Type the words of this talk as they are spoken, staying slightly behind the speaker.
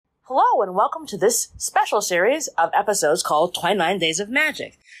Hello and welcome to this special series of episodes called 29 Days of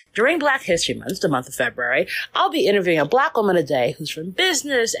Magic. During Black History Month, the month of February, I'll be interviewing a Black woman a day who's from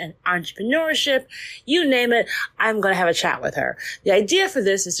business and entrepreneurship. You name it, I'm going to have a chat with her. The idea for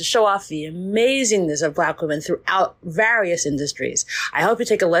this is to show off the amazingness of Black women throughout various industries. I hope you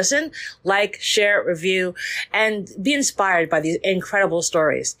take a listen, like, share, review, and be inspired by these incredible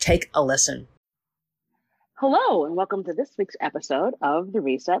stories. Take a listen. Hello, and welcome to this week's episode of the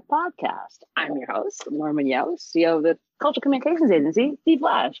Reset Podcast. I'm your host, Laura Munoz, CEO of the cultural communications agency,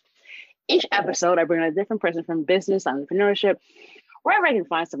 D-Flash. Each episode, I bring on a different person from business, entrepreneurship, wherever I can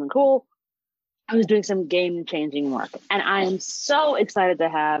find someone cool who's doing some game-changing work. And I am so excited to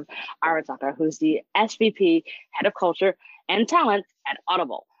have Ira Tucker, who's the SVP, Head of Culture and Talent at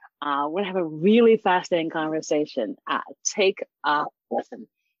Audible. We're going to have a really fascinating conversation. Take a listen.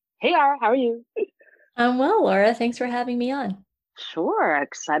 Hey, Ira, how are you? I'm well, Laura. Thanks for having me on. Sure.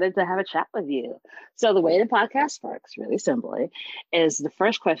 Excited to have a chat with you. So the way the podcast works, really simply, is the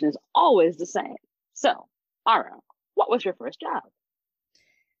first question is always the same. So, Ara, what was your first job?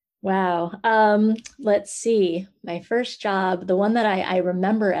 Wow. Let's see. My first job, the one that I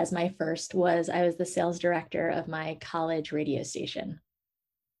remember as my first was I was the sales director of my college radio station.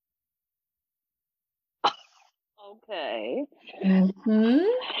 Okay. Mm-hmm.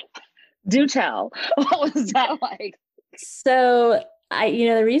 Do tell. What was that like? So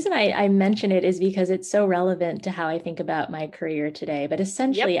the reason I mention it is because it's so relevant to how I think about my career today. But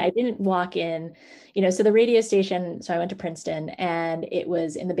essentially, I didn't walk in, so the radio station, so I went to Princeton and it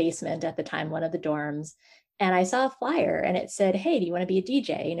was in the basement at the time, one of the dorms. And I saw a flyer and it said, hey, do you want to be a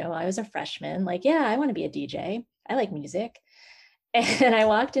DJ? I was a freshman, like, yeah, I want to be a DJ. I like music. And I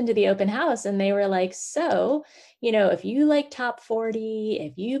walked into the open house and they were like, so, if you like top 40,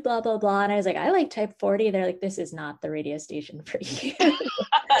 if you blah, blah, blah. And I was like, I like type 40. They're like, this is not the radio station for you.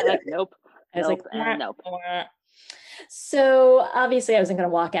 Nope. I was nope. like, nope. So obviously I wasn't going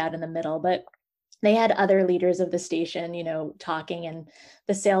to walk out in the middle, but they had other leaders of the station, talking, and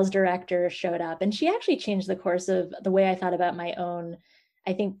the sales director showed up, and she actually changed the course of the way I thought about my own,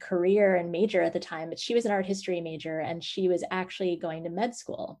 I think, career and major at the time. But she was an art history major and she was actually going to med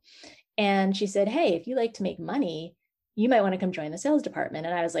school. And she said, hey, if you like to make money, you might want to come join the sales department.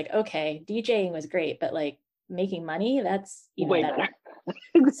 And I was like, okay, DJing was great, but like making money, that's even way better.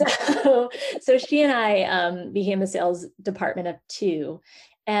 So she and I became the sales department of two.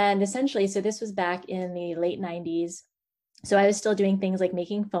 And essentially, so this was back in the late 90s. So I was still doing things like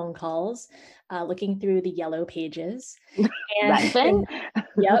making phone calls, looking through the yellow pages. And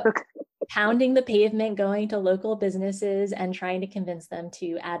yep. Pounding the pavement, going to local businesses and trying to convince them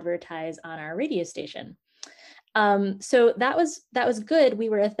to advertise on our radio station. So that was good. We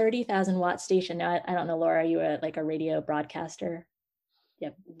were a 30,000 watt station. Now, I don't know, Laura, you were like a radio broadcaster?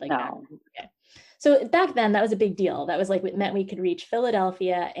 Yep. No. Okay. So back then that was a big deal. That was like, it meant we could reach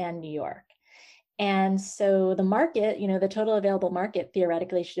Philadelphia and New York. And so the market, the total available market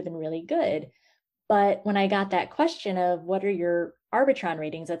theoretically should have been really good. But when I got that question of what are your Arbitron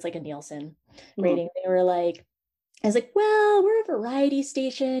ratings, that's like a Nielsen rating, they were like, I was like, well, we're a variety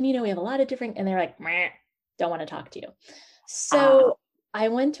station, we have a lot of different, and they're like, meh, don't want to talk to you. So I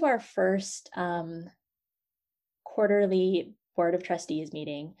went to our first quarterly board of trustees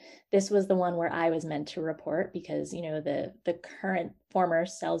meeting. This was the one where I was meant to report because, the current former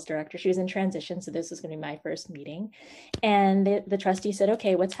sales director, she was in transition. So this was going to be my first meeting. And the trustee said,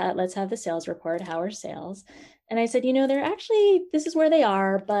 okay, let's have the sales report. How are sales? And I said, they're actually, this is where they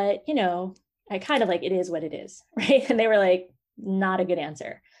are, but, I kind of like, it is what it is, right? And they were like, not a good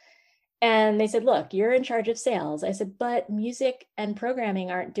answer. And they said, look, you're in charge of sales. I said, but music and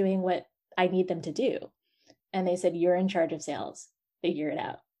programming aren't doing what I need them to do. And they said, you're in charge of sales, figure it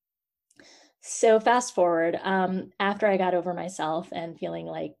out. So fast forward, after I got over myself and feeling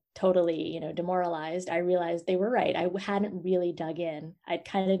like totally, demoralized, I realized they were right. I hadn't really dug in. I'd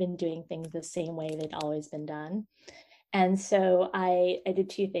kind of been doing things the same way they'd always been done. And so I did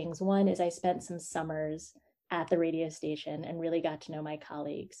two things. One is I spent some summers at the radio station and really got to know my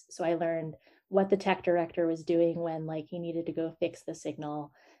colleagues. So I learned what the tech director was doing when he needed to go fix the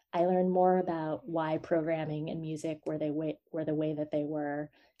signal. I learned more about why programming and music were the way that they were.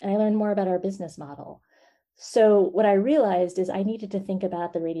 And I learned more about our business model. So what I realized is I needed to think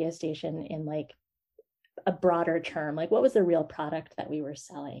about the radio station in a broader term, what was the real product that we were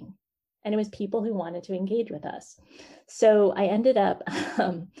selling? And it was people who wanted to engage with us. So I ended up,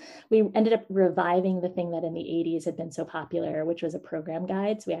 we ended up reviving the thing that in the 80s had been so popular, which was a program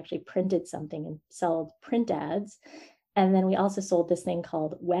guide. So we actually printed something and sold print ads. And then we also sold this thing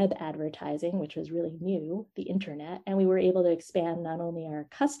called web advertising, which was really new, the internet. And we were able to expand not only our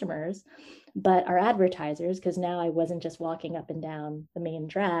customers, but our advertisers, because now I wasn't just walking up and down the main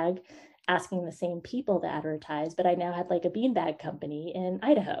drag asking the same people to advertise, but I now had like a beanbag company in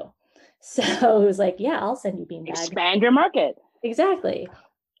Idaho. So it was like, yeah, I'll send you beanbags. Expand your market. Exactly.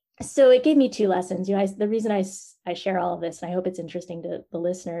 So it gave me two lessons. The reason I share all of this, and I hope it's interesting to the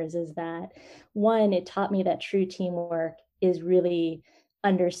listeners, is that one, it taught me that true teamwork is really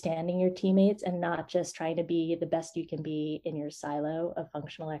understanding your teammates and not just trying to be the best you can be in your silo of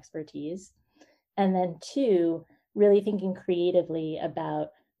functional expertise. And then two, really thinking creatively about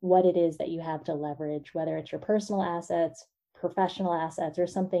what it is that you have to leverage, whether it's your personal assets, professional assets, or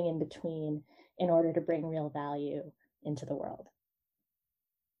something in between, in order to bring real value into the world.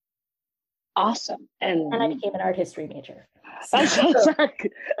 Awesome. And I became an art history major.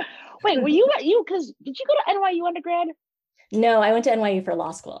 Wait, did you go to NYU undergrad? No, I went to NYU for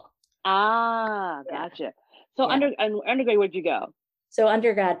law school. Gotcha. So undergrad, where'd you go? So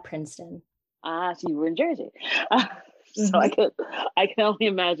undergrad, Princeton. So you were in Jersey. So I can only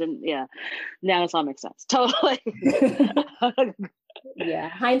imagine. Yeah. Now it all makes sense. Totally. Yeah.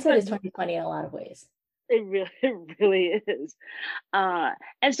 Hindsight is 2020 in a lot of ways. It really is.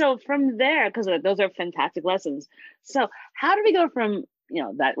 And so from there, because those are fantastic lessons. So how do we go from,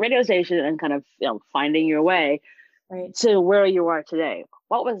 that radio station and kind of, finding your way to where you are today?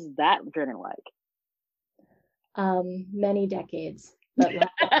 What was that journey like? Many decades. But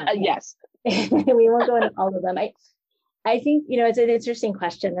yes. We won't go into all of them. I think, it's an interesting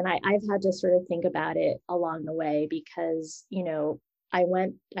question. And I've had to sort of think about it along the way because, I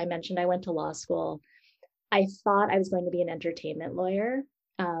mentioned I went to law school. I thought I was going to be an entertainment lawyer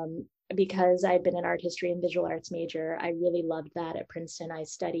because I'd been an art history and visual arts major. I really loved that at Princeton. I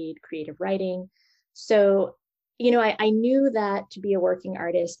studied creative writing. So, I knew that to be a working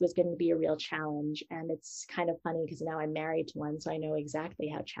artist was going to be a real challenge. And it's kind of funny because now I'm married to one, so I know exactly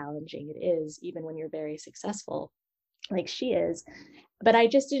how challenging it is, even when you're very successful, like she is. But I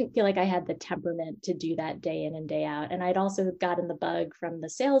just didn't feel like I had the temperament to do that day in and day out. And I'd also gotten the bug from the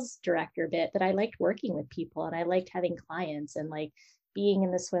sales director bit that I liked working with people and I liked having clients and like being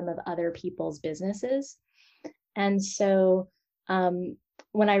in the swim of other people's businesses. And so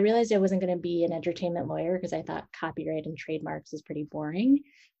when I realized I wasn't going to be an entertainment lawyer because I thought copyright and trademarks is pretty boring,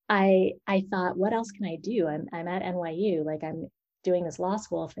 I thought, what else can I do? I'm at NYU, like I'm doing this law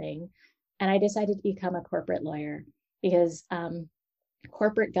school thing. And I decided to become a corporate lawyer because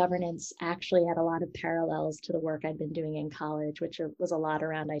corporate governance actually had a lot of parallels to the work I'd been doing in college, which was a lot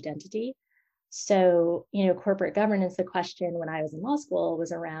around identity. So, corporate governance, the question when I was in law school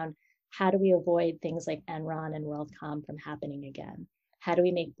was around how do we avoid things like Enron and WorldCom from happening again? How do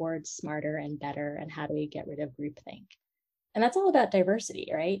we make boards smarter and better? And how do we get rid of groupthink? And that's all about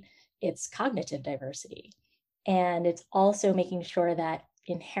diversity, right? It's cognitive diversity. And it's also making sure that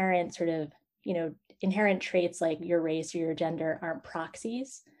inherent inherent traits like your race or your gender aren't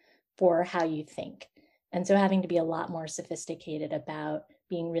proxies for how you think. And so having to be a lot more sophisticated about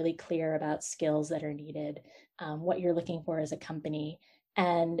being really clear about skills that are needed, what you're looking for as a company.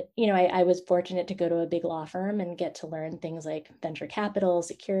 And, I was fortunate to go to a big law firm and get to learn things like venture capital,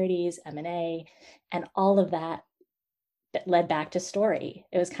 securities, M&A, and all of that led back to story.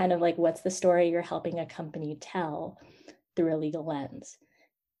 It was kind of like, what's the story you're helping a company tell through a legal lens?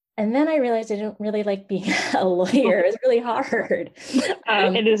 And then I realized I didn't really like being a lawyer. It was really hard.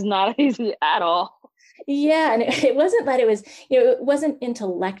 It is not easy at all. Yeah. And it wasn't that it was, it wasn't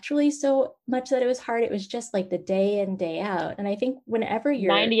intellectually so much that it was hard. It was just like the day in, day out. And I think whenever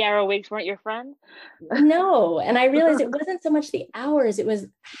you're 90-hour weeks weren't your friend? No. And I realized it wasn't so much the hours, it was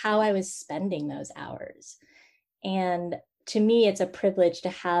how I was spending those hours. And to me, it's a privilege to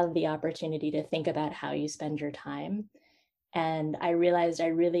have the opportunity to think about how you spend your time. And I realized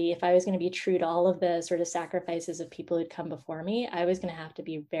if I was going to be true to all of the sort of sacrifices of people who'd come before me, I was going to have to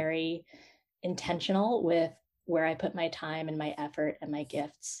be very intentional with where I put my time and my effort and my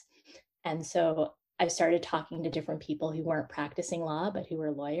gifts. And so I started talking to different people who weren't practicing law, but who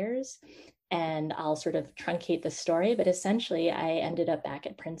were lawyers. And I'll sort of truncate the story, but essentially I ended up back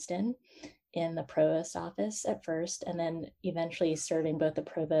at Princeton in the provost office at first, and then eventually serving both the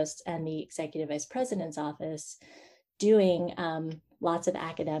provost and the executive vice president's office, doing lots of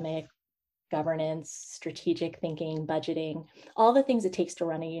academic governance, strategic thinking, budgeting, all the things it takes to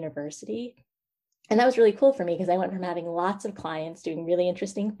run a university. And that was really cool for me because I went from having lots of clients doing really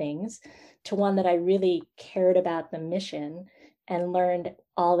interesting things to one that I really cared about the mission and learned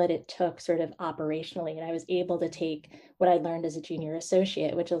all that it took sort of operationally. And I was able to take what I learned as a junior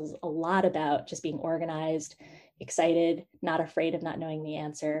associate, which is a lot about just being organized, excited, not afraid of not knowing the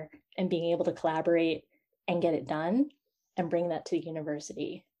answer, and being able to collaborate and get it done and bring that to the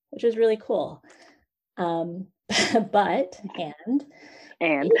university, which was really cool. But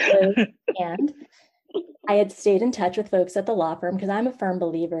And I had stayed in touch with folks at the law firm because I'm a firm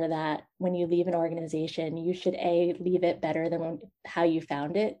believer that when you leave an organization, you should leave it better than how you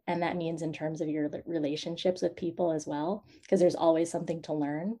found it. And that means in terms of your relationships with people as well, because there's always something to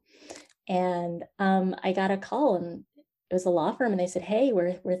learn. And I got a call, and it was a law firm, and they said, hey,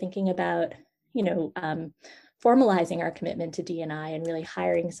 we're thinking about, formalizing our commitment to D&I and really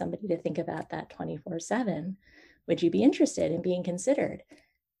hiring somebody to think about that 24/7. Would you be interested in being considered?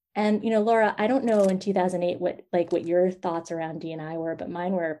 And, Laura, I don't know in 2008 what your thoughts around D&I were, but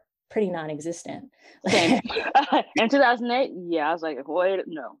mine were pretty non-existent. Same. In 2008, yeah, I was like, wait,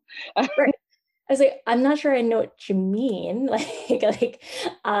 no. Right. I was like, I'm not sure I know what you mean.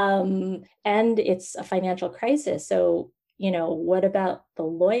 And it's a financial crisis. So, what about the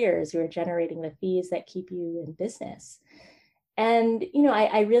lawyers who are generating the fees that keep you in business? And,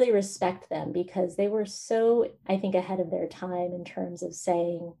 I really respect them because they were so, I think, ahead of their time in terms of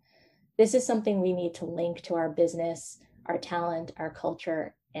saying, this is something we need to link to our business, our talent, our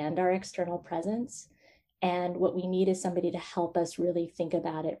culture, and our external presence. And what we need is somebody to help us really think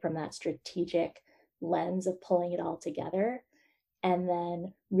about it from that strategic lens of pulling it all together and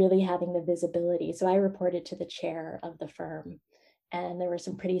then really having the visibility. So I reported to the chair of the firm, and there were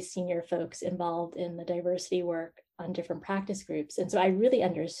some pretty senior folks involved in the diversity work on different practice groups. And so I really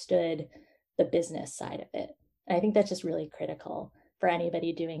understood the business side of it. And I think that's just really critical for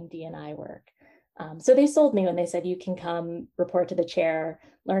anybody doing D&I work. So they sold me when they said, you can come report to the chair,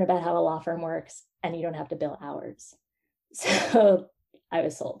 learn about how a law firm works, and you don't have to bill hours. So I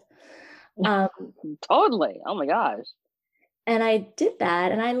was sold. Totally. Oh my gosh. And I did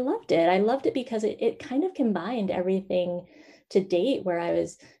that, and I loved it. I loved it because it kind of combined everything to date, where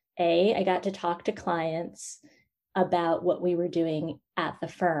I got to talk to clients about what we were doing at the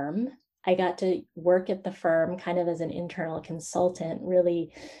firm. I got to work at the firm kind of as an internal consultant,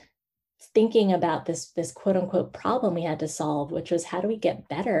 really thinking about this quote unquote problem we had to solve, which was how do we get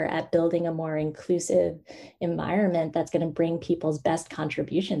better at building a more inclusive environment that's going to bring people's best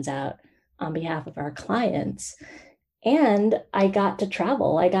contributions out on behalf of our clients. And I got to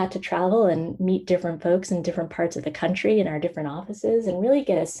travel. And meet different folks in different parts of the country in our different offices and really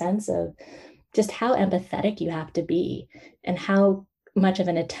get a sense of just how empathetic you have to be and how much of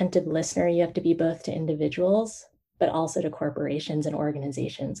an attentive listener you have to be, both to individuals, but also to corporations and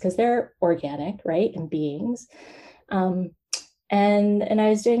organizations, because they're organic, right, and beings. And I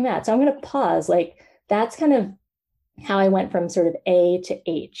was doing that. So I'm going to pause. That's kind of how I went from sort of A to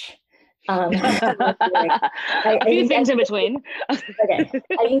H. A few things in between. Okay,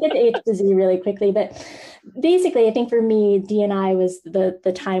 I can get to H to Z really quickly, but basically, I think for me, D&I was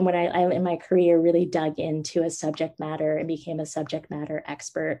the time when I in my career really dug into a subject matter and became a subject matter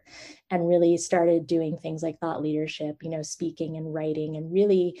expert, and really started doing things like thought leadership, speaking and writing, and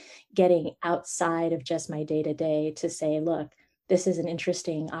really getting outside of just my day-to-day to say, look, this is an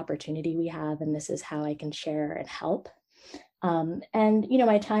interesting opportunity we have, and this is how I can share and help. And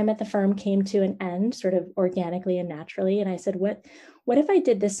my time at the firm came to an end sort of organically and naturally. And I said, what if I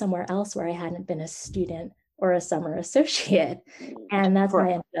did this somewhere else where I hadn't been a student or a summer associate? And that's why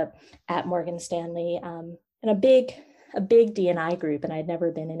I ended up at Morgan Stanley in a big D&I group. And I'd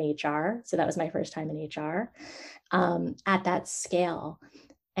never been in HR. So that was my first time in HR at that scale.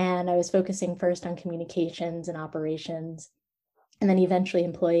 And I was focusing first on communications and operations, and then eventually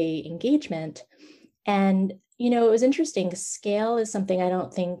employee engagement. And it was interesting. Scale is something I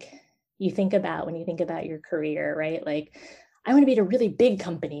don't think you think about when you think about your career, right? Like, I want to be at a really big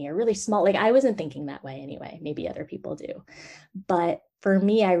company or really small. Like, I wasn't thinking that way anyway. Maybe other people do. But for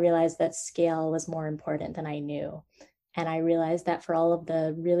me, I realized that scale was more important than I knew. And I realized that for all of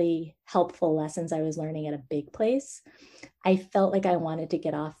the really helpful lessons I was learning at a big place, I felt like I wanted to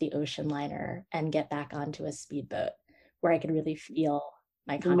get off the ocean liner and get back onto a speedboat where I could really feel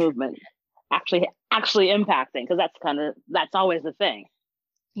my movement actually impacting, because that's always the thing.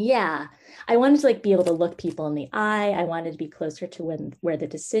 Yeah, I wanted to be able to look people in the eye. I wanted to be closer to where the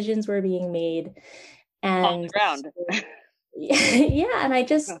decisions were being made, and on the ground. Yeah, and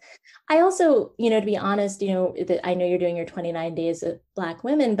I also, to be honest, I know you're doing your 29 days of Black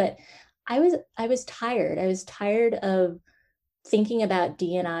women, but I was tired. I was tired of thinking about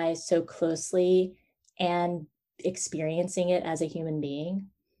D&I so closely and experiencing it as a human being.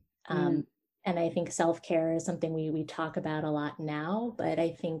 And I think self-care is something we talk about a lot now, but I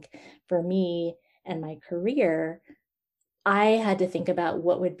think for me and my career, I had to think about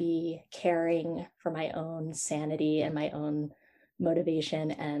what would be caring for my own sanity and my own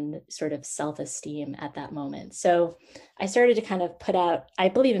motivation and sort of self-esteem at that moment. So I started to kind of put out, I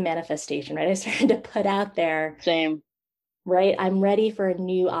believe in manifestation, right? I started to put out there, Same. right? I'm ready for a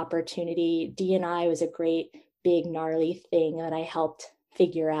new opportunity. D&I was a great, big, gnarly thing that I helped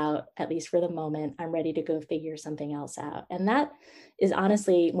figure out, at least for the moment. I'm ready to go figure something else out. And that is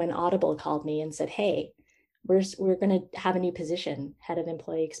honestly when Audible called me and said, hey, we're going to have a new position, head of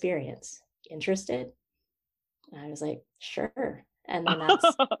employee experience. Interested? And I was like, sure. And then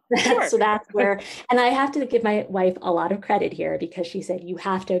Sure. so that's where, and I have to give my wife a lot of credit here because she said, you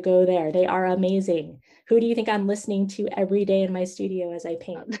have to go there. They are amazing. Who do you think I'm listening to every day in my studio as I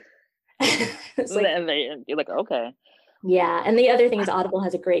paint? It's like, You're like, okay. yeah. And the other thing is Audible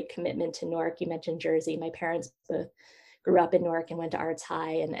has a great commitment to Newark. You mentioned Jersey. My parents both grew up in Newark and went to Arts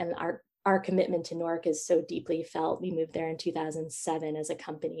High, and our commitment to Newark is so deeply felt. We moved there in 2007 as a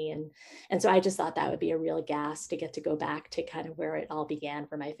company, and so I just thought that would be a real gas to get to go back to kind of where it all began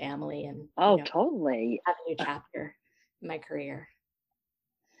for my family, and Oh, totally. have a new chapter in my career.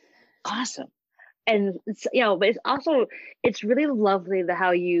 Awesome. And but it's also, it's really lovely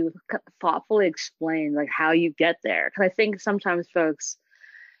how you thoughtfully explain like how you get there. Because I think sometimes folks,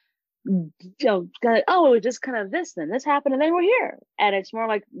 oh, it was just kind of this, then this happened, and then we're here. And it's more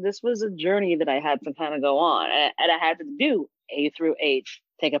like this was a journey that I had to kind of go on, and I had to do A through H,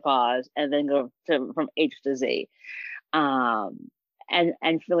 take a pause, and then go from H to Z,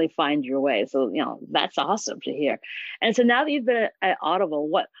 and really find your way. So that's awesome to hear. And so now that you've been at Audible,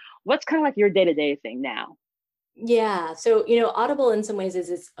 what's kind of like your day-to-day thing now? Yeah. So, Audible in some ways is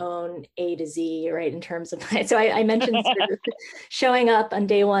its own A to Z, right? In terms of so I mentioned sort of showing up on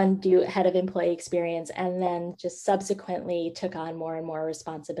day one, do head of employee experience, and then just subsequently took on more and more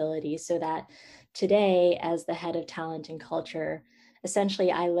responsibility so that today, as the head of talent and culture,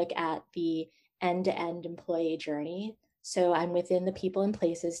 essentially I look at the end-to-end employee journey. So I'm within the people and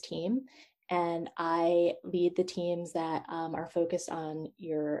places team, and I lead the teams that are focused on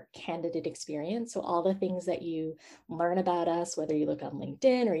your candidate experience. So all the things that you learn about us, whether you look on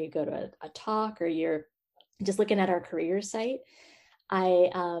LinkedIn or you go to a talk or you're just looking at our career site. I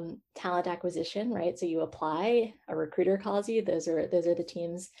talent acquisition, right? So you apply, a recruiter calls you. Those are the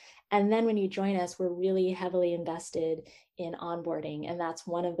teams. And then when you join us, we're really heavily invested in onboarding, and that's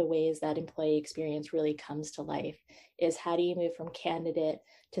one of the ways that employee experience really comes to life. Is how do you move from candidate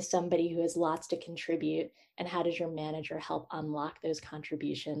to somebody who has lots to contribute, and how does your manager help unlock those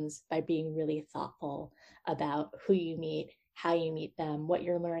contributions by being really thoughtful about who you meet, how you meet them, what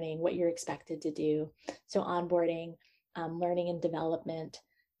you're learning, what you're expected to do. So onboarding, learning and development,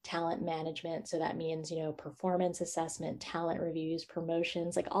 talent management. So that means, performance assessment, talent reviews,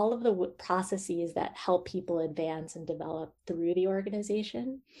 promotions, like all of the processes that help people advance and develop through the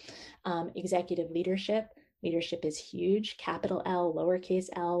organization. Executive leadership. Leadership is huge, capital L, lowercase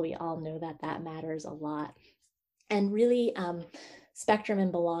l. We all know that matters a lot. And really, spectrum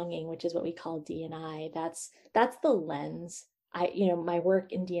and belonging, which is what we call D&I. That's the lens. My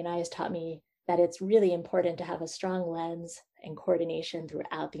work in D&I has taught me that it's really important to have a strong lens and coordination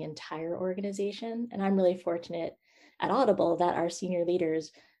throughout the entire organization. And I'm really fortunate at Audible that our senior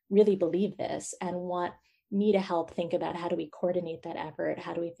leaders really believe this and want me to help think about how do we coordinate that effort?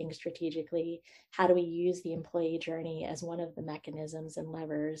 How do we think strategically? How do we use the employee journey as one of the mechanisms and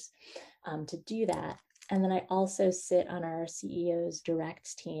levers to do that? And then I also sit on our CEO's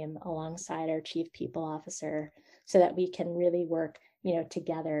directs team alongside our chief people officer so that we can really work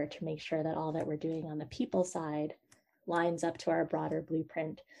together to make sure that all that we're doing on the people side lines up to our broader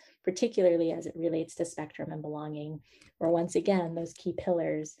blueprint, particularly as it relates to spectrum and belonging, where once again, those key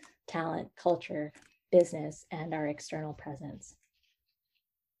pillars, talent, culture, business, and our external presence.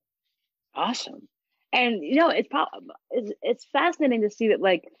 Awesome. And it's fascinating to see that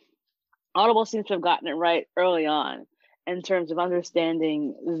like Audible seems to have gotten it right early on in terms of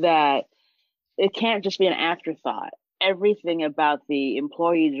understanding that it can't just be an afterthought. Everything about the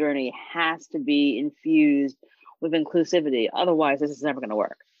employee journey has to be infused with inclusivity. Otherwise, this is never going to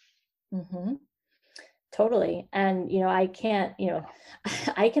work. Mm-hmm. Totally. And, I can't,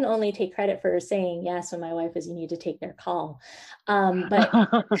 I can only take credit for saying yes when my wife is, you need to take their call. But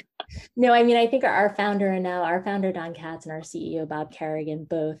no, I think our founder Don Katz and our CEO, Bob Kerrigan,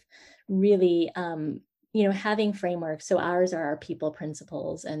 both really, having frameworks. So ours are our people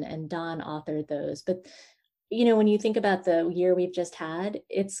principles, and Don authored those. But, when you think about the year we've just had,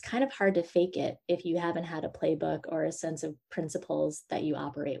 it's kind of hard to fake it if you haven't had a playbook or a sense of principles that you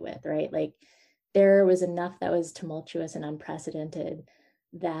operate with, right? Like there was enough that was tumultuous and unprecedented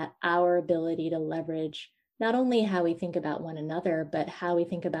that our ability to leverage not only how we think about one another, but how we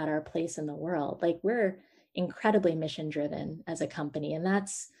think about our place in the world. Like we're incredibly mission driven as a company. And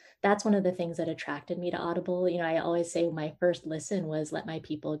that's one of the things that attracted me to Audible. You know, I always say my first listen was Let My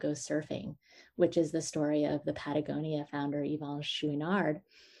People Go Surfing, which is the story of the Patagonia founder, Yvon Chouinard.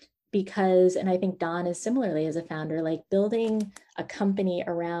 Because, and I think Don is similarly as a founder, like building a company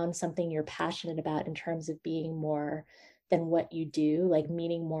around something you're passionate about in terms of being more than what you do, like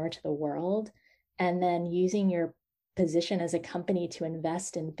meaning more to the world, and then using your position as a company to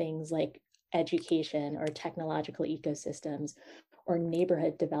invest in things like education or technological ecosystems or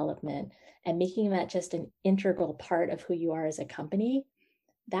neighborhood development and making that just an integral part of who you are as a company.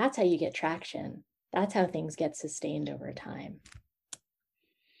 That's how you get traction. That's how things get sustained over time.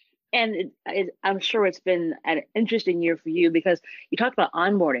 And I'm sure it's been an interesting year for you because you talked about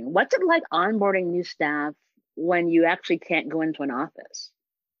onboarding. What's it like onboarding new staff when you actually can't go into an office?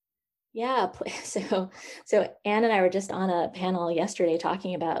 Yeah, so Anne and I were just on a panel yesterday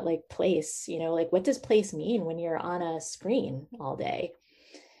talking about like place, you know, like what does place mean when you're on a screen all day?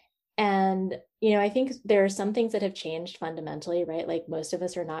 And, you know, I think there are some things that have changed fundamentally, right? Like most of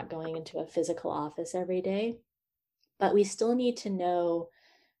us are not going into a physical office every day, but we still need to know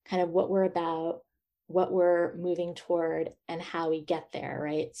kind of what we're about, what we're moving toward, and how we get there,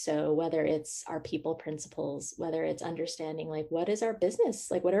 right? So whether it's our people principles, whether it's understanding like what is our business,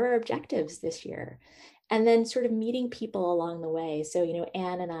 like what are our objectives this year, and then sort of meeting people along the way. So, you know,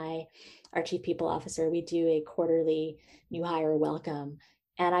 Anne and I, our chief people officer, we do a quarterly new hire welcome.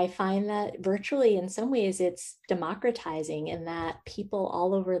 And I find that virtually, in some ways, it's democratizing in that people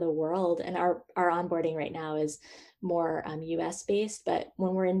all over the world, and our onboarding right now is more US based, but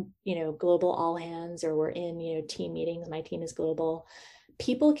when we're in, you know, global all hands or we're in, you know, team meetings, my team is global,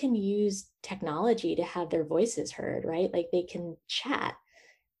 people can use technology to have their voices heard, right? Like they can chat,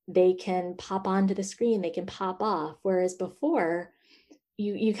 they can pop onto the screen, they can pop off. Whereas before,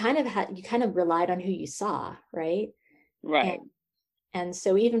 you kind of relied on who you saw, right? Right. And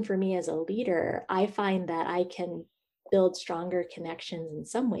so even for me as a leader, I find that I can build stronger connections in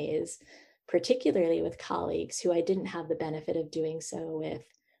some ways, particularly with colleagues who I didn't have the benefit of doing so with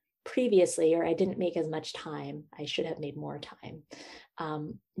previously, or I didn't make as much time. I should have made more time.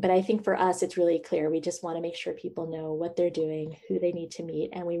 But I think for us, it's really clear. We just want to make sure people know what they're doing, who they need to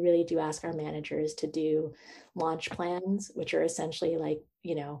meet. And we really do ask our managers to do launch plans, which are essentially like,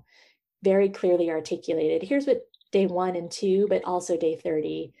 you know, very clearly articulated. Here's what day 1 and 2, but also day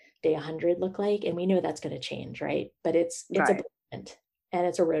 30, day 100 look like. And we know that's going to change, right? But it's right. A blueprint and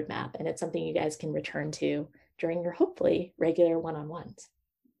it's a roadmap, and it's something you guys can return to during your hopefully regular one-on-ones.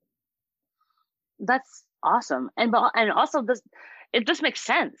 That's awesome. And also this, it just makes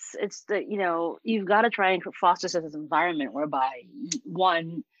sense. It's the, you know, you've got to try and foster this environment whereby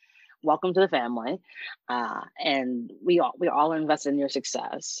one, welcome to the family, and we all invest in your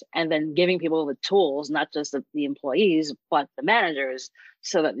success, and then giving people the tools, not just the employees but the managers,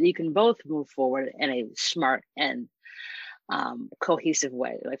 so that you can both move forward in a smart and cohesive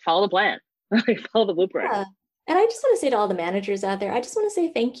way. Like follow the plan, like follow the blueprint. Yeah. And I just want to say to all the managers out there, I just want to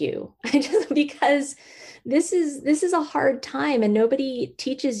say thank you. Because this is a hard time, and nobody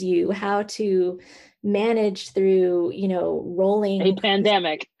teaches you how to manage through, you know, rolling a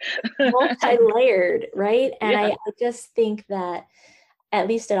pandemic, multi-layered, right? And yeah. I just think that at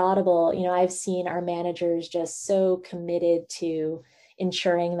least at Audible, you know, I've seen our managers just so committed to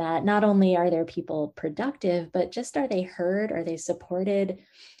ensuring that not only are their people productive, but just are they heard? Are they supported?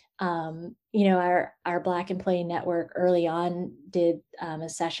 You know, our Black Employee Network early on did a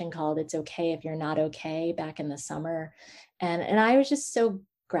session called "It's Okay If You're Not Okay" back in the summer, and I was just so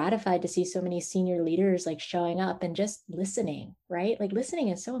gratified to see so many senior leaders like showing up and just listening, right? Like listening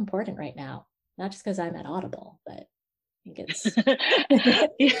is so important right now, not just because I'm at Audible, but I think it's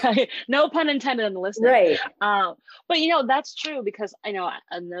yeah, no pun intended on the listening, right? But you know, that's true, because I know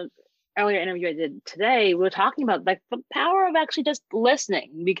in the earlier interview I did today, we were talking about like the power of actually just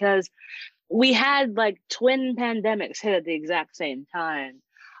listening, because we had like twin pandemics hit at the exact same time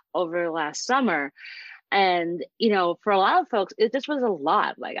over last summer. And, you know, for a lot of folks, it just was a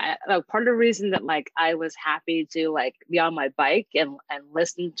lot. Like part of the reason that like I was happy to like be on my bike and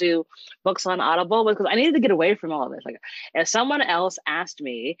listen to books on Audible was because I needed to get away from all of this. Like if someone else asked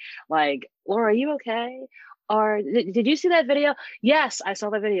me like, Laura, are you okay? Or did you see that video? Yes, I saw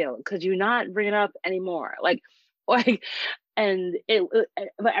the video. Could you not bring it up anymore? Like, and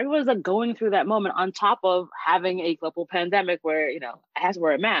but everyone's like going through that moment on top of having a global pandemic where, you know, I have to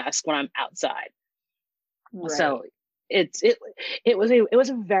wear a mask when I'm outside. Right. So it was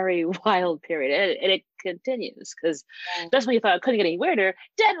a very wild period, and it continues, because just when you thought it couldn't get any weirder,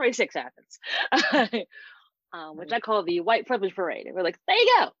 January 6th happens. which I call the white privilege parade. And we're like, there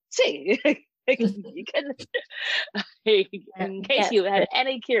you go. See, you can, in case you had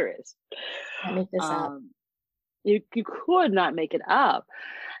any curious, make this up. You could not make it up.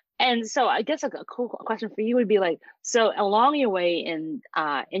 And so I guess a cool question for you would be like, so along your way in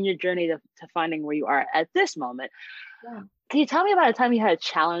your journey to finding where you are at this moment, can you tell me about a time you had a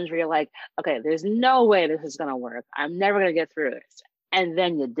challenge where you're like, okay, there's no way this is going to work. I'm never going to get through this. And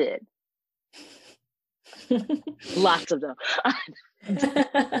then you did. Lots of them.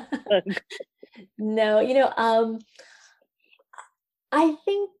 No, I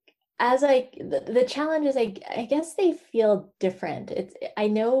think as the challenges, I guess they feel different. I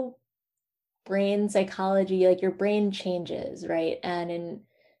know brain psychology, like your brain changes, right? And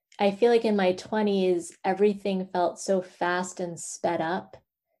I feel like in my 20s, everything felt so fast and sped up.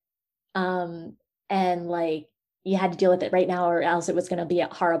 And like you had to deal with it right now, or else it was going to be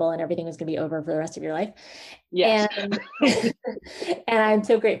horrible and everything was going to be over for the rest of your life. Yes. And, and I'm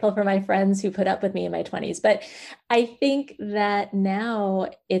so grateful for my friends who put up with me in my 20s. But I think that now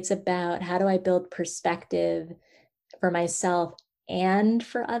it's about how do I build perspective for myself and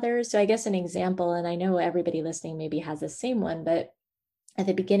for others. So I guess an example, and I know everybody listening maybe has the same one, but at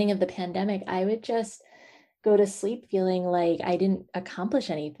the beginning of the pandemic, I would just go to sleep feeling like I didn't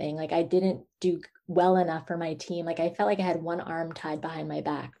accomplish anything. Like I didn't do well enough for my team. Like I felt like I had one arm tied behind my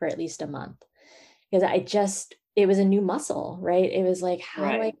back for at least a month because it was a new muscle, right? It was like,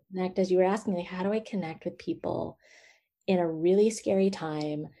 how do I connect? As you were asking, like, how do I connect with people in a really scary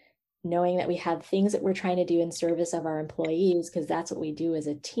time, knowing that we have things that we're trying to do in service of our employees, because that's what we do as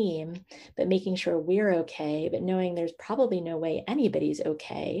a team, but making sure we're okay, but knowing there's probably no way anybody's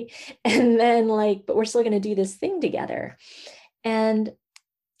okay. And then but we're still going to do this thing together. And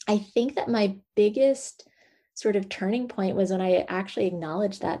I think that my biggest sort of turning point was when I actually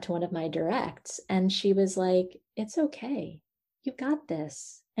acknowledged that to one of my directs. And she was like, it's okay. You've got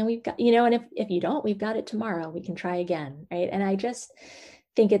this. And we've got, and if you don't, we've got it tomorrow. We can try again. Right. And I just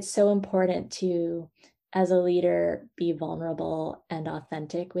think it's so important to, as a leader, be vulnerable and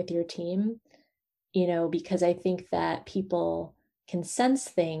authentic with your team, because I think that people can sense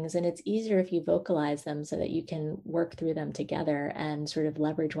things and it's easier if you vocalize them so that you can work through them together and sort of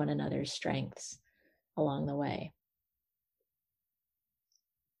leverage one another's strengths along the way.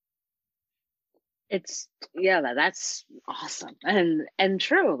 That's awesome and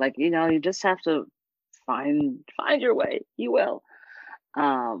true. Like, you just have to find your way. You will.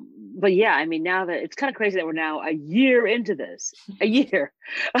 But yeah, I mean, now that it's kind of crazy that we're now a year into this, a year.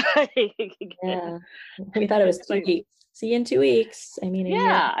 Yeah, we thought it was 2 weeks. See you in 2 weeks. I mean,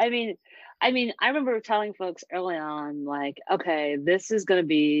 I remember telling folks early on, like, okay, this is going to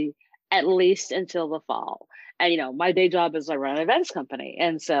be at least until the fall. And, my day job is I run an events company.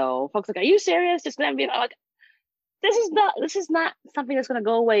 And so folks are like, are you serious? It's going to be like, this is not something that's going to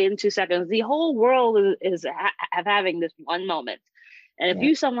go away in 2 seconds. The whole world is having this one moment. And if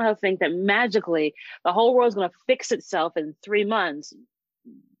you somehow think that magically the whole world's going to fix itself in 3 months,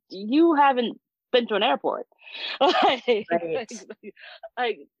 you haven't been to an airport. Like,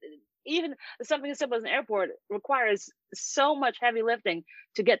 even something as simple as an airport requires so much heavy lifting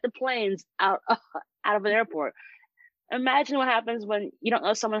to get the planes out of an airport. Imagine what happens when you don't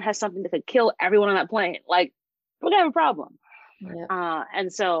know someone has something that could kill everyone on that plane. Like, we're gonna have a problem. Yeah.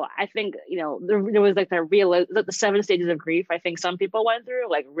 And so I think, there was like the 7 stages of grief. I think some people went through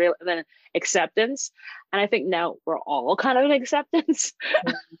then acceptance. And I think now we're all kind of in acceptance,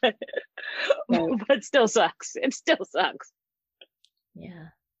 but it still sucks. It still sucks. Yeah.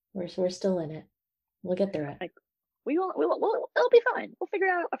 We're still in it. We'll get through it. Like, we'll it'll be fine. We'll figure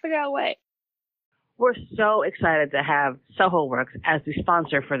out a way. We're so excited to have Soho Works as the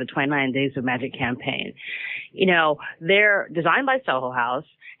sponsor for the 29 Days of Magic campaign. They're designed by Soho House,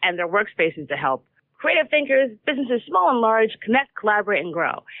 and their workspaces to help creative thinkers, businesses small and large, connect, collaborate, and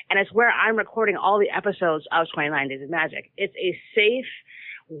grow. And it's where I'm recording all the episodes of 29 Days of Magic. It's a safe,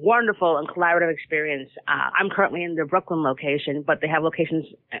 wonderful, and collaborative experience. I'm currently in the Brooklyn location, but they have locations,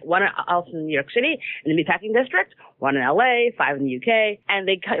 one else in New York City, in the Meatpacking District, one in LA, 5 in the UK, and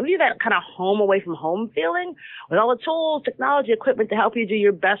they give you that kind of home away from home feeling with all the tools, technology, equipment to help you do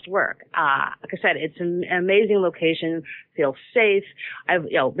your best work. Like I said, it's an amazing location, feels safe. I've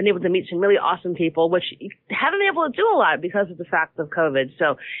been able to meet some really awesome people, which haven't been able to do a lot because of the fact of COVID.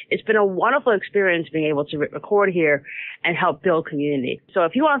 So it's been a wonderful experience being able to record here and help build community. So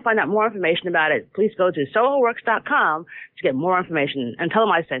if you want to find out more information about it, please go to sohoworks.com to get more information and tell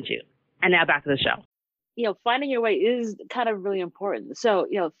them I sent you. And now back to the show. Finding your way is kind of really important. So,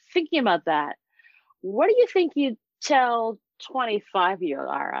 thinking about that, what do you think you'd tell 25-year-old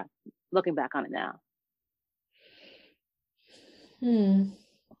Ara, looking back on it now? Hmm.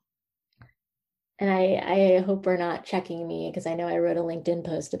 And I hope we're not checking me because I know I wrote a LinkedIn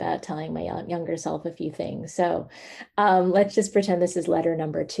post about telling my younger self a few things. So let's just pretend this is letter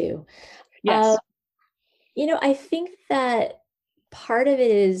number two. Uh, Yes. I think that part of it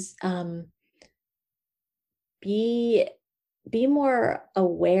is be be more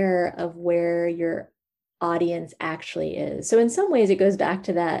aware of where your audience actually is. So in some ways, it goes back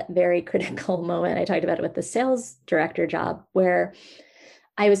to that very critical moment I talked about it with the sales director job, where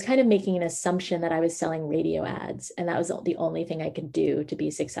I was kind of making an assumption that I was selling radio ads, and that was the only thing I could do to be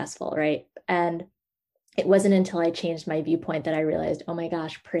successful, right? And it wasn't until I changed my viewpoint that I realized, oh my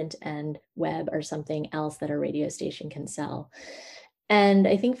gosh, print and web are something else that a radio station can sell. And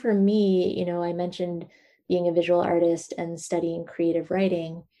I think for me, I mentioned being a visual artist and studying creative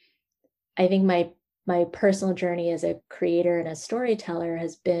writing. I think my personal journey as a creator and a storyteller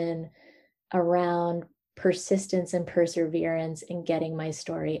has been around persistence and perseverance in getting my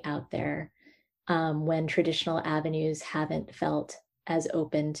story out there when traditional avenues haven't felt as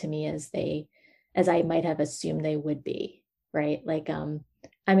open to me as I might have assumed they would be, right? Like I'm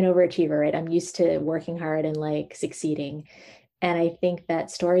an overachiever, right? I'm used to working hard and like succeeding. And I think that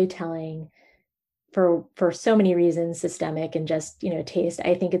storytelling for so many reasons, systemic and just, taste,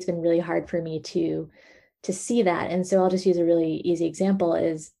 I think it's been really hard for me to see that. And so I'll just use a really easy example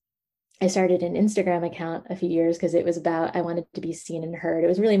is I started an Instagram account a few years because it was about, I wanted to be seen and heard. It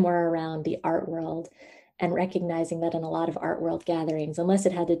was really more around the art world and recognizing that in a lot of art world gatherings, unless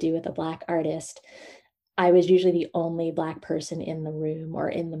it had to do with a Black artist, I was usually the only Black person in the room or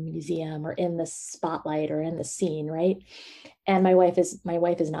in the museum or in the spotlight or in the scene, right? And my wife is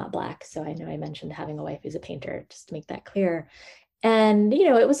not Black. So I know I mentioned having a wife who's a painter, just to make that clear. And,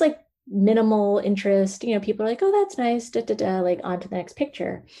 it was like minimal interest. People are like, oh, that's nice, da, da, da, like on to the next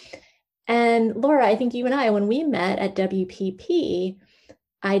picture. And Laura, I think you and I, when we met at WPP,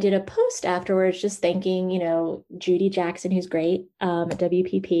 I did a post afterwards just thanking, Judy Jackson, who's great at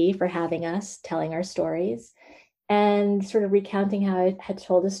WPP, for having us, telling our stories, and sort of recounting how I had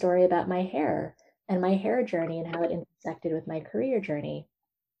told a story about my hair and my hair journey and how it intersected with my career journey.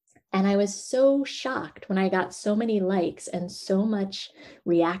 And I was so shocked when I got so many likes and so much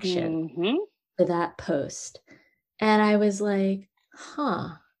reaction Mm-hmm. to that post. And I was like,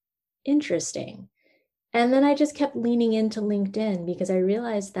 huh, interesting. And then I just kept leaning into LinkedIn because I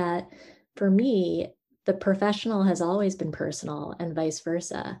realized that for me, the professional has always been personal and vice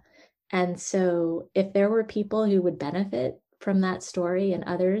versa. And so if there were people who would benefit from that story and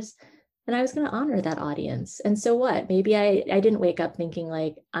others, then I was going to honor that audience. And so what? Maybe I didn't wake up thinking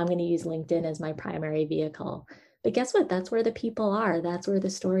like, I'm going to use LinkedIn as my primary vehicle. But guess what? That's where the people are. That's where the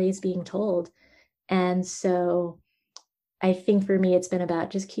story is being told. And so I think for me, it's been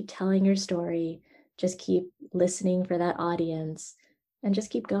about just keep telling your story, just keep listening for that audience, and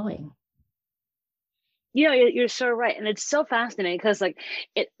just keep going. You're so right. And it's so fascinating because like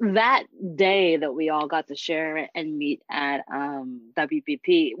that day that we all got to share and meet at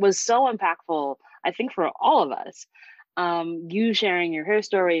WPP was so impactful, I think, for all of us. You sharing your hair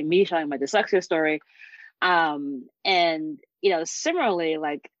story, me sharing my dyslexia story. And similarly,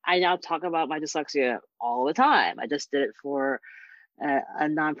 like I now talk about my dyslexia all the time. I just did it for a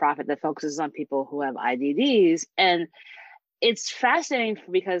nonprofit that focuses on people who have IDDs. And it's fascinating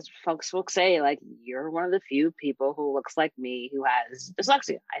because folks will say, like, you're one of the few people who looks like me who has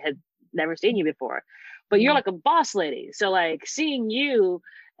dyslexia. I had never seen you before, but you're like a boss lady. So like seeing you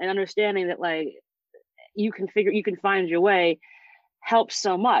and understanding that like you can find your way helps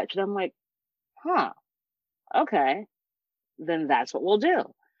so much. And I'm like, huh, okay, then that's what we'll do.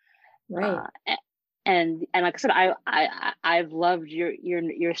 Right. And like I said, I've loved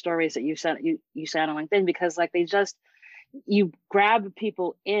your stories that you sent on LinkedIn because like you grab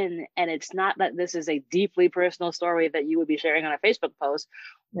people in, and it's not that this is a deeply personal story that you would be sharing on a Facebook post,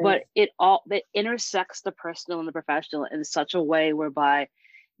 Right. but it intersects the personal and the professional in such a way whereby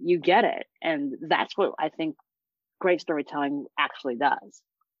you get it. And that's what I think great storytelling actually does.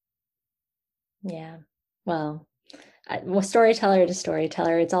 Yeah. Well, storyteller to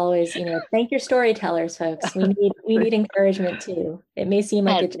storyteller, it's always, thank your storytellers, folks. We need encouragement too. It may seem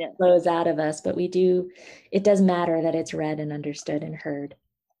like it just Yeah. flows out of us, but it does matter that it's read and understood and heard.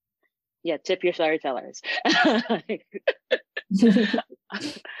 Yeah, tip your storytellers.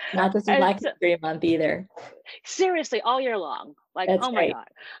 Not just in Black History Month either. Seriously, all year long. Like, That's oh my right.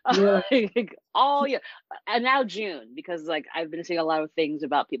 God. Like, all year. And now June, because like I've been seeing a lot of things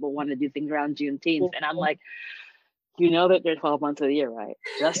about people wanting to do things around Juneteenth. And I'm like, that there's 12 months of the year, right?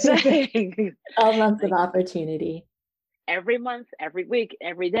 Just saying. 12 months of opportunity. Every month, every week,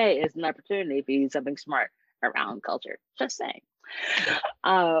 every day is an opportunity for you to do something smart around culture. Just saying.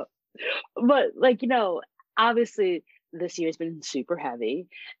 uh, but like, obviously this year's been super heavy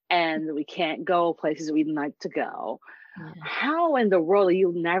and we can't go places we'd like to go. Yeah. How in the world are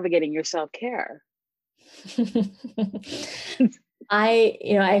you navigating your self-care?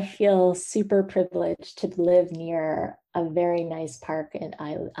 I feel super privileged to live near a very nice park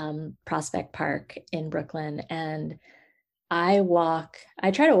in Prospect Park in Brooklyn. And I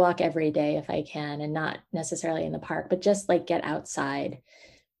try to walk every day if I can, and not necessarily in the park, but just like get outside,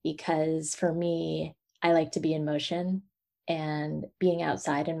 because for me, I like to be in motion, and being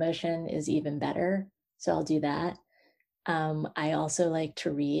outside in motion is even better. So I'll do that. I also like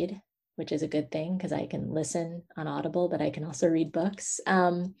to read, which is a good thing because I can listen on Audible, but I can also read books.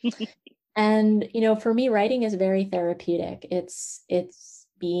 And for me, writing is very therapeutic. It's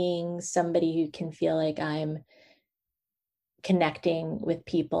being somebody who can feel like I'm connecting with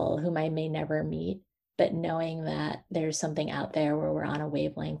people whom I may never meet, but knowing that there's something out there where we're on a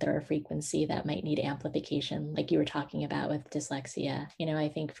wavelength or a frequency that might need amplification, like you were talking about with dyslexia. I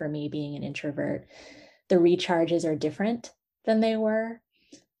think for me, being an introvert, the recharges are different than they were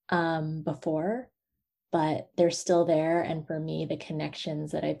before, but they're still there. And for me, the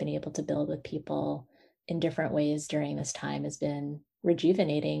connections that I've been able to build with people in different ways during this time has been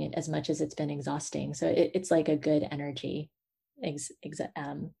rejuvenating as much as it's been exhausting. So it's like a good energy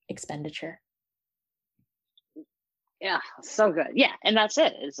expenditure. Yeah, so good. Yeah, and that's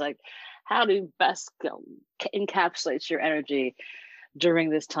it. It's like, how do you best encapsulate your energy during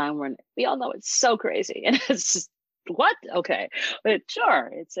this time when we all know it's so crazy and it's just what? Okay, but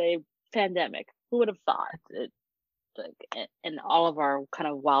sure, it's a pandemic. Who would have thought it? Like in all of our kind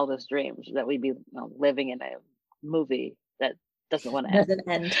of wildest dreams that we'd be living in a movie that doesn't want to end. Doesn't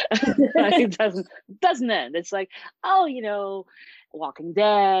end. It doesn't end. It's like, Walking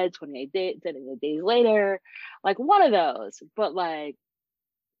Dead, 28 days later, like one of those. But like,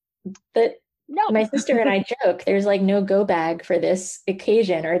 but no. My sister and I joke, there's like no go bag for this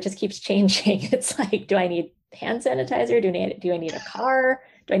occasion, or it just keeps changing. It's like, do I need hand sanitizer? Do I need a car?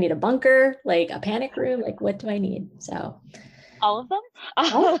 Do I need a bunker? Like a panic room? Like what do I need? So all of them?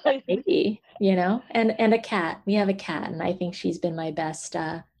 All of them, maybe, and a cat. We have a cat, and I think she's been my best,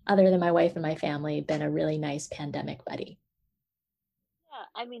 other than my wife and my family, been a really nice pandemic buddy.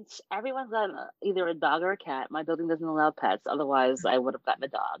 Yeah, I mean, everyone's got either a dog or a cat. My building doesn't allow pets. Otherwise, I would have gotten a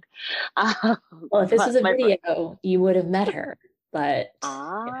dog. Well, if this was a video, you would have met her. But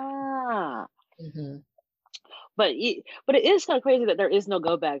mm-hmm. But it is kind of crazy that there is no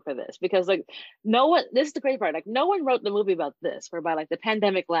go bag for this, because like this is the crazy part. Like no one wrote the movie about this, whereby like the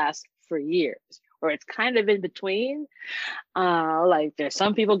pandemic lasts for years, or it's kind of in between. Like there's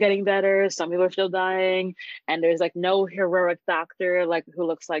some people getting better, some people are still dying, and there's like no heroic doctor like who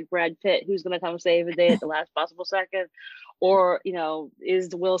looks like Brad Pitt who's gonna come save the day at the last possible second, or is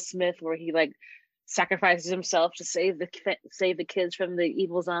the Will Smith where he like sacrifices himself to save the kids from the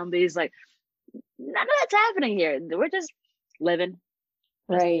evil zombies. Like none of that's happening here. We're just living,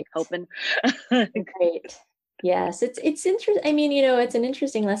 right, hoping. Right. Yes, it's interesting. I mean, it's an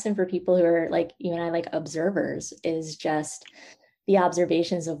interesting lesson for people who are like you and I, like observers, is just the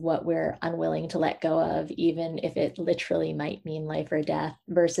observations of what we're unwilling to let go of, even if it literally might mean life or death,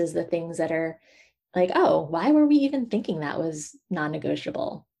 versus the things that are like, oh, why were we even thinking that was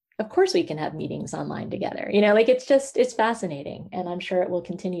non-negotiable? Of course we can have meetings online together. Like it's fascinating, and I'm sure it will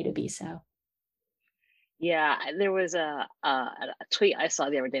continue to be so. Yeah, there was a tweet I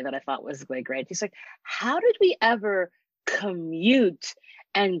saw the other day that I thought was really great. He's like, how did we ever commute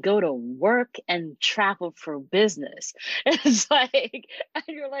and go to work and travel for business? It's like, and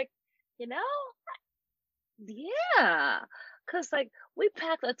you're like, yeah. Because like we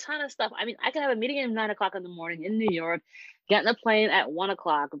packed a ton of stuff. I mean, I could have a meeting at 9 o'clock in the morning in New York, get in a plane at 1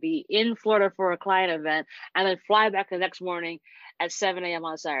 o'clock, be in Florida for a client event, and then fly back the next morning at 7 a.m.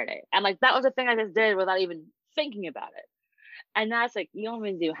 on Saturday. And like that was the thing I just did without even thinking about it. And now it's like, you want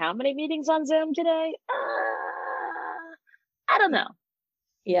me to do how many meetings on Zoom today? I don't know.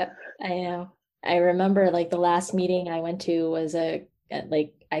 Yep, I know. I remember like the last meeting I went to was I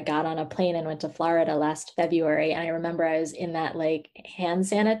got on a plane and went to Florida last February. And I remember I was in that like hand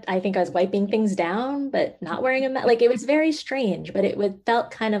sanitizer. I think I was wiping things down, but not wearing a mask. Like it was very strange, but felt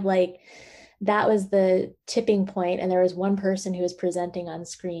kind of like that was the tipping point. And there was one person who was presenting on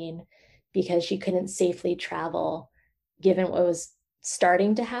screen because she couldn't safely travel given what was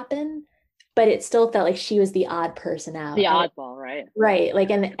starting to happen. But it still felt like she was the odd person out. The oddball, right? Right. Like,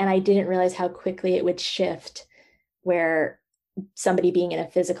 and I didn't realize how quickly it would shift, where somebody being in a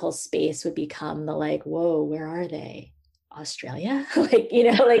physical space would become the like, whoa, where are they? Australia? Like,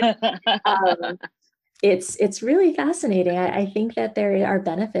 It's really fascinating. I think that there are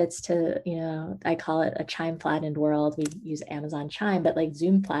benefits to, I call it a chime flattened world. We use Amazon Chime, but like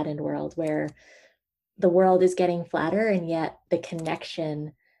Zoom flattened world where the world is getting flatter and yet the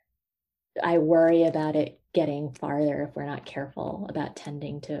connection, I worry about it getting farther if we're not careful about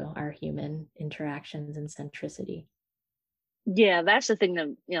tending to our human interactions and centricity. Yeah, that's the thing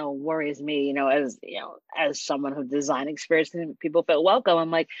that worries me. As someone who design experience and people feel welcome, I'm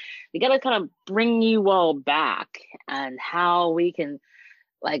like, we got to kind of bring you all back, and how we can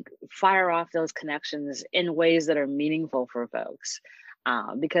like fire off those connections in ways that are meaningful for folks.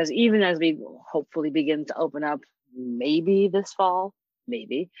 Because even as we hopefully begin to open up, maybe this fall,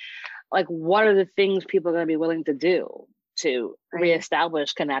 maybe, like what are the things people are going to be willing to do to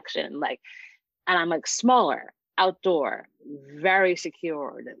reestablish connection? Like, and I'm like smaller, outdoor, very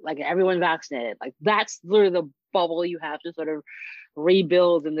secured, like everyone vaccinated. Like that's literally the bubble you have to sort of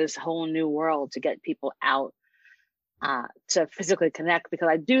rebuild in this whole new world to get people out to physically connect, because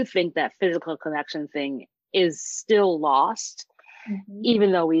I do think that physical connection thing is still lost,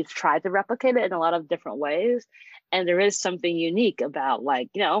 even though we've tried to replicate it in a lot of different ways. And there is something unique about, like,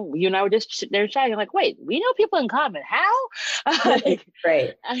 you and I were just there chatting, like, wait, we know people in common. How?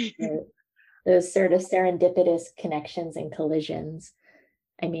 Right. Those sort of serendipitous connections and collisions.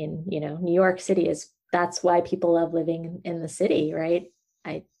 I mean, New York City that's why people love living in the city, right?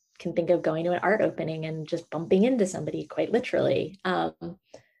 I can think of going to an art opening and just bumping into somebody quite literally. And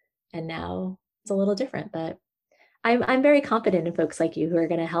now it's a little different, but I'm very confident in folks like you who are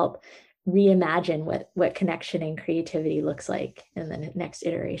going to help reimagine what connection and creativity looks like in the next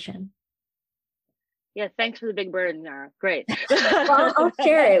iteration. Yeah, thanks for the big burden, Nara. Great. Well, I'll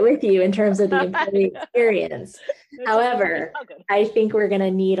share it with you in terms of the employee experience. However, I think we're going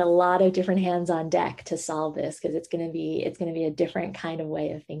to need a lot of different hands on deck to solve this, because it's going to be a different kind of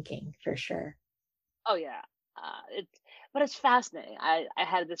way of thinking for sure. Oh yeah, but it's fascinating. I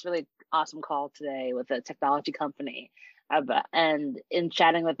had this really awesome call today with a technology company, and in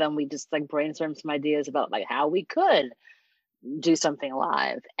chatting with them, we just like brainstormed some ideas about like how we could do something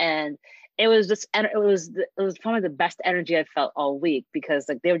live. And it was just, and it was probably the best energy I felt all week, because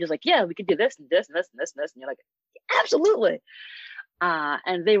like they were just like, yeah, we could do this and this and this and this and this, and you're like, absolutely.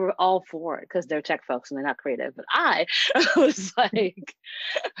 And they were all for it because they're tech folks and they're not creative. But I was like,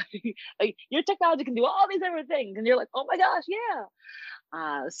 your technology can do all these different things, and you're like, oh my gosh,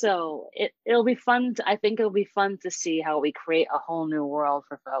 yeah. So it'll be fun. I think it'll be fun to see how we create a whole new world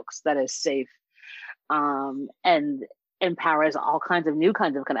for folks that is safe, and empowers all kinds of new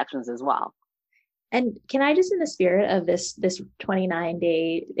kinds of connections as well. And can I just, in the spirit of this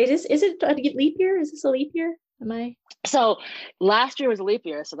 29-day, is it a leap year? Is this a leap year? Am I? So last year was a leap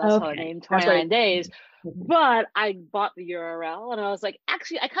year, so that's how I named 29 days. But I bought the URL and I was like,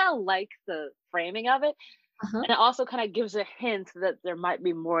 actually, I kind of like the framing of it. And it also kind of gives a hint that there might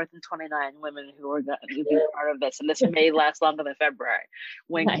be more than 29 women who are going to be part of this, and this may last longer than February.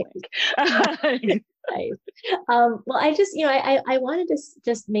 Wink, wink. Nice. Well, I just, I wanted to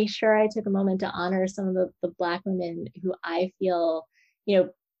just make sure I took a moment to honor some of the Black women who I feel,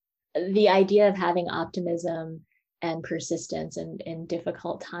 the idea of having optimism and persistence in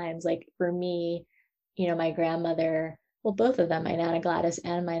difficult times. Like for me, my grandmother, well, both of them, my Nana Gladys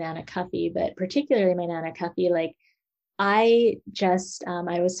and my Nana Cuffy, but particularly my Nana Cuffy, like I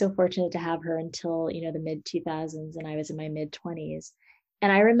was so fortunate to have her until, the mid 2000s, and I was in my mid 20s.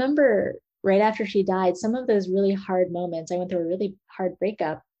 And I remember right after she died, some of those really hard moments, I went through a really hard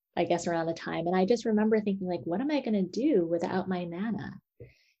breakup, I guess, around the time. And I just remember thinking, like, what am I going to do without my Nana?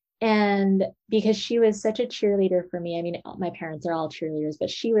 And because she was such a cheerleader for me, I mean, my parents are all cheerleaders, but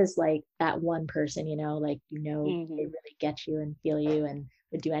she was like that one person, they really get you and feel you and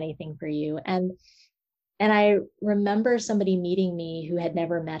would do anything for you. And I remember somebody meeting me who had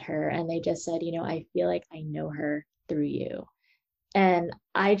never met her, and they just said, I feel like I know her through you. And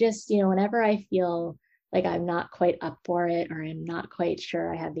I just, whenever I feel like I'm not quite up for it, or I'm not quite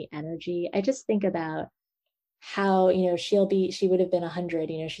sure I have the energy, I just think about how, she would have been 100,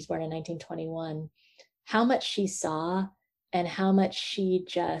 she's born in 1921, how much she saw and how much she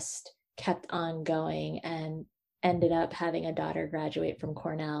just kept on going, and ended up having a daughter graduate from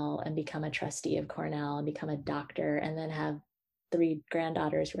Cornell and become a trustee of Cornell and become a doctor, and then have 3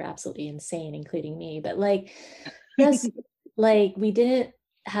 granddaughters who are absolutely insane, including me. But like, just like, we didn't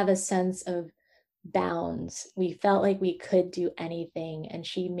have a sense of bounds. We felt like we could do anything, and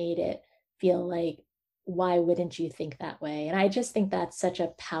she made it feel like, why wouldn't you think that way? And I just think that's such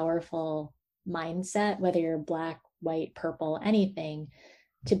a powerful mindset, whether you're Black, white, purple, anything,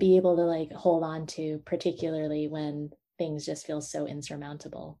 to be able to like hold on to, particularly when things just feel so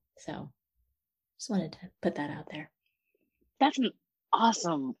insurmountable. So Just wanted to put that out there. That's an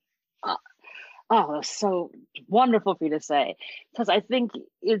awesome. Oh, that's so wonderful for you to say, because I think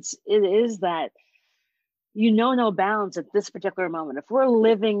it is that no bounds at this particular moment. If we're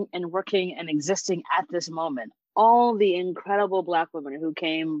living and working and existing at this moment, all the incredible Black women who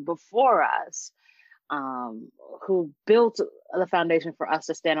came before us, who built the foundation for us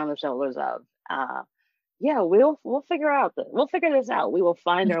to stand on the shoulders of, we'll figure this out. We will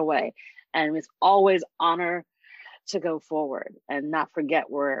find our way, and it's always honor to go forward and not forget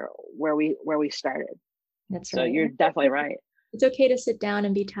where we started. That's right. So you're definitely right. It's okay to sit down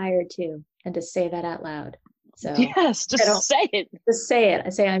and be tired too, and to say that out loud. So yes, just say it. Just say it. I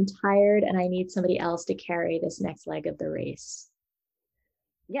say I'm tired and I need somebody else to carry this next leg of the race.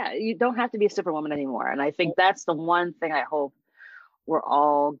 Yeah, you don't have to be a superwoman anymore. And I think that's the one thing I hope we're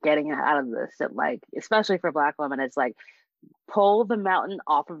all getting out of this, that like, especially for Black women, it's like, pull the mountain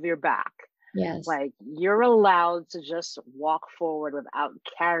off of your back. Yes. Like, you're allowed to just walk forward without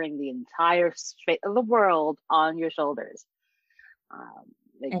carrying the entire fate of the world on your shoulders.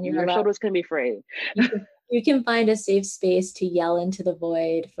 And your shoulders can be free. You can find a safe space to yell into the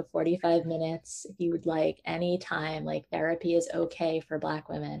void for 45 minutes if you would like, anytime. Like, therapy is okay for Black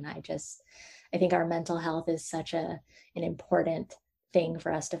women. I think our mental health is such an important thing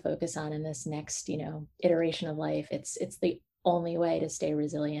for us to focus on in this next, iteration of life. It's the only way to stay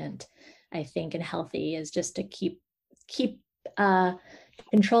resilient, I think, and healthy, is just to keep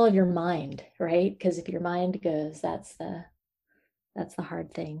control of your mind, right? Because if your mind goes, that's the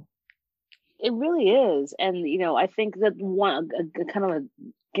hard thing. It really is. And, I think that a kind of a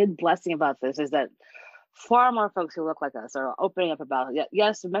good blessing about this is that far more folks who look like us are opening up about it.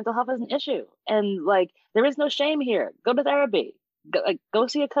 Yes, mental health is an issue. And like, there is no shame here. Go to therapy, go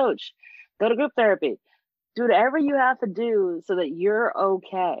see a coach, go to group therapy, do whatever you have to do so that you're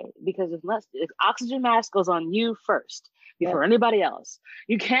okay. Because if oxygen mask goes on you first before anybody else,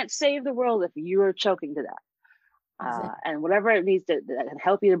 you can't save the world if you are choking to death. And whatever it needs to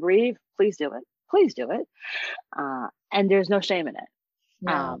help you to breathe, please do it. Please do it. And there's no shame in it.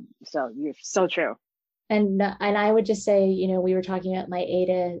 No. So you're so true. And I would just say, we were talking about my A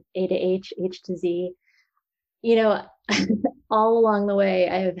to H, H to Z. All along the way,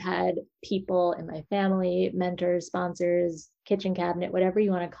 I have had people in my family, mentors, sponsors, kitchen cabinet, whatever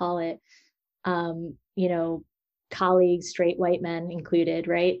you want to call it, colleagues, straight white men included,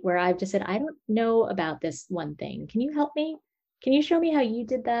 right? Where I've just said, I don't know about this one thing. Can you help me? Can you show me how you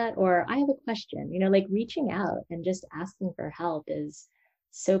did that? Or I have a question, like reaching out and just asking for help is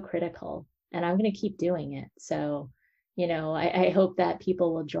so critical. And I'm going to keep doing it. So, I hope that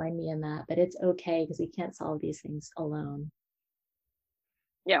people will join me in that, but it's okay because we can't solve these things alone.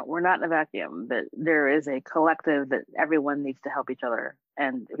 Yeah, we're not in a vacuum, but there is a collective that everyone needs to help each other.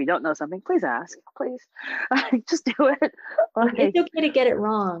 And if you don't know something, please ask, please. Just do it. It's okay to get it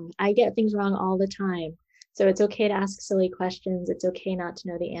wrong. I get things wrong all the time. So it's okay to ask silly questions. It's okay not to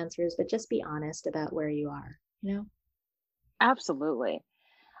know the answers, but just be honest about where you are, Absolutely.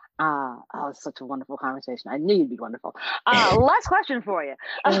 It's such a wonderful conversation. I knew you'd be wonderful. Last question for you.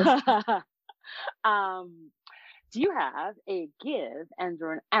 Do you have a give and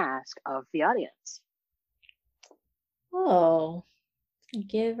or an ask of the audience? Oh,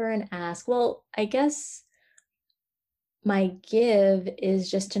 give or an ask. Well, I guess my give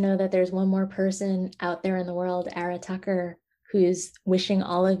is just to know that there's one more person out there in the world, Ara Tucker, who's wishing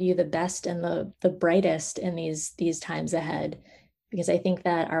all of you the best and the brightest in these times ahead, because I think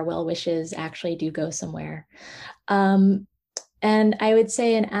that our well wishes actually do go somewhere. And I would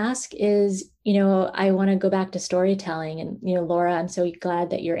say an ask is, I want to go back to storytelling. And, Laura, I'm so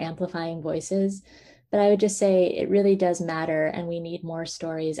glad that you're amplifying voices. But I would just say it really does matter. And we need more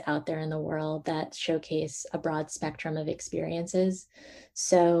stories out there in the world that showcase a broad spectrum of experiences.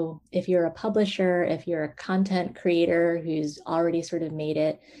 So if you're a publisher, if you're a content creator who's already sort of made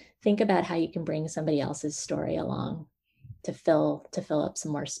it, think about how you can bring somebody else's story along to fill up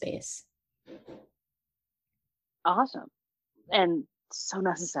some more space. Awesome. And so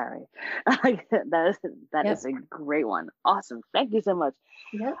necessary. That is a great one. Awesome. Thank you so much.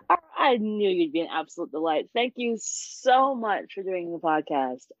 Yep. I knew you'd be an absolute delight. Thank you so much for doing the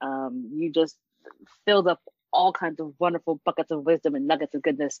podcast. You just filled up all kinds of wonderful buckets of wisdom and nuggets of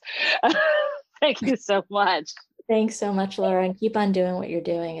goodness. Thank you so much. Thanks so much, Laura, and keep on doing what you're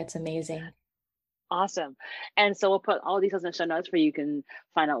doing. It's amazing. Awesome. And so we'll put all details in the show notes where you can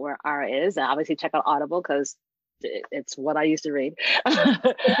find out where Ara is, and obviously check out Audible because it's what I used to read.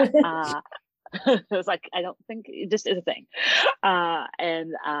 It's like, I don't think it just is a thing.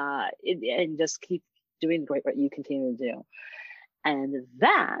 And just keep doing great what you continue to do. And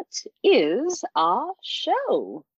that is our show.